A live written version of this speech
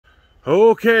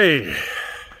Okay,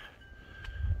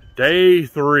 day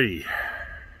 3.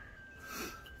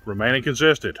 Remaining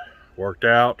consistent. Worked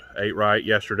out, ate right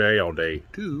yesterday on day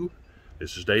 2.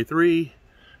 This is day 3.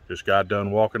 Just got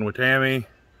done walking with Tammy.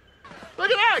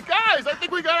 Look at that, guys! I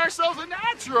think we got ourselves a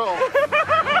natural!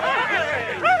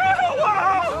 Hey!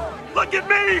 Wow! Look at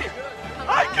me!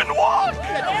 I can walk!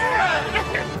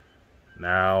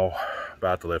 Now,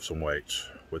 about to lift some weights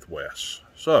with Wes.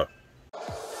 So,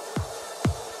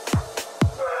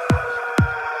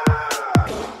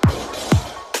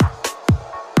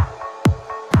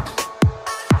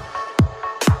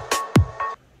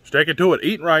 sticking to it,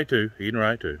 eating right too.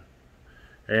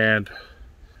 And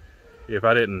if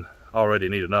I didn't already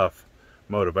need enough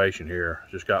motivation here,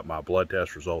 just got my blood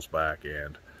test results back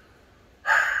and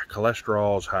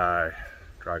cholesterol's high,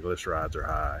 triglycerides are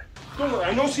high. Don't worry,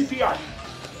 I know CPR.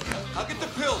 I'll get the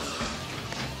pills.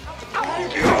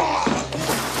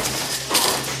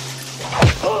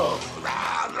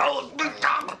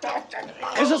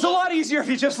 This is a lot easier if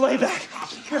you just lay back.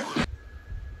 Here.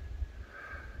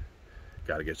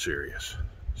 Gotta get serious.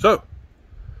 So,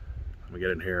 I'm gonna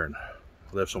get in here and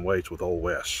lift some weights with old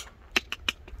Wes.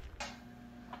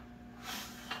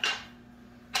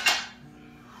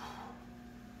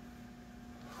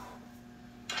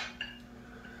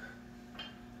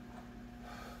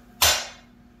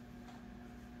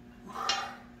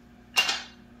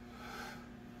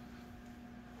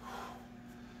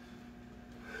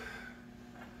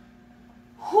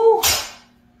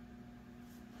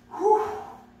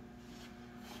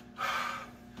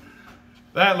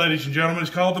 That, ladies and gentlemen, is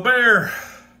called the bear.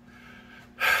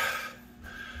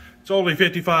 It's only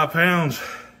 55 pounds.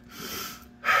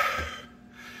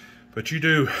 But you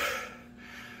do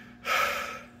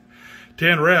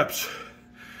 10 reps,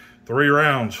 3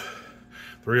 rounds,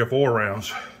 3 or 4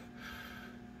 rounds.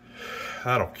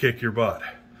 That'll kick your butt.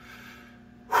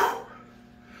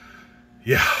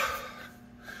 Yeah,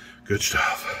 good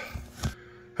stuff.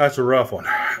 That's a rough one.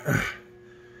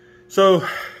 So,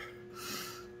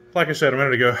 like I said a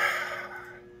minute ago,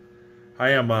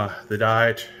 the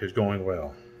diet is going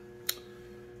well.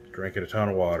 Drinking a ton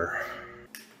of water.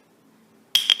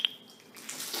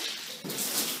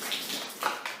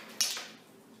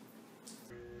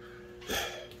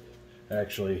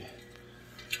 Actually,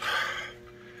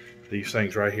 these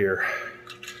things right here,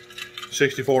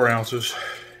 64 ounces.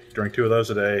 Drink 2 of those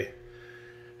a day.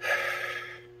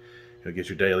 You'll get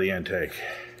your daily intake.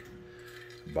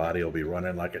 Your body will be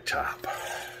running like a top.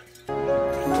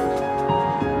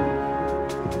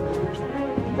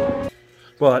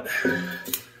 But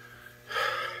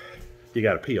you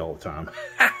gotta pee all the time.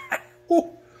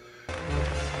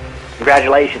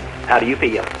 Congratulations. How do you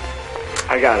feel?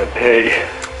 I gotta pee.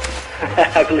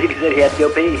 I believe he said he had to go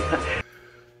pee.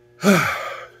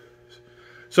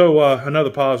 So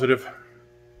another positive.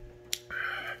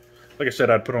 Like I said,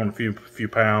 I'd put on a few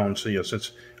pounds. You know,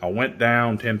 since I went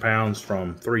down 10 pounds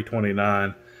from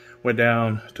 329, went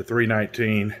down to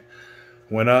 319,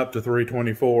 went up to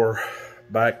 324,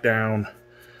 back down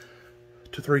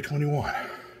to 321.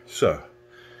 So,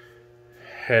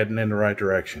 heading in the right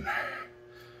direction.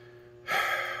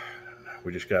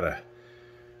 We just gotta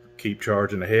keep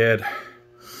charging ahead,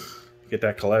 get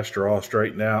that cholesterol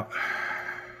straightened out,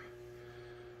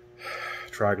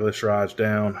 triglycerides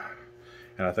down,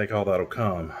 and I think all that'll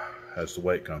come as the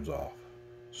weight comes off.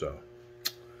 So,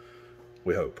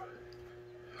 we hope.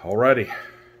 Alrighty,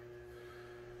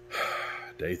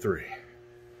 day 3.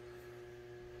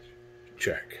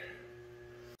 Check.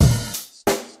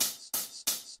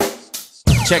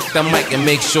 Check the mic and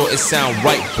make sure it sound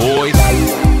right,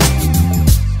 boys.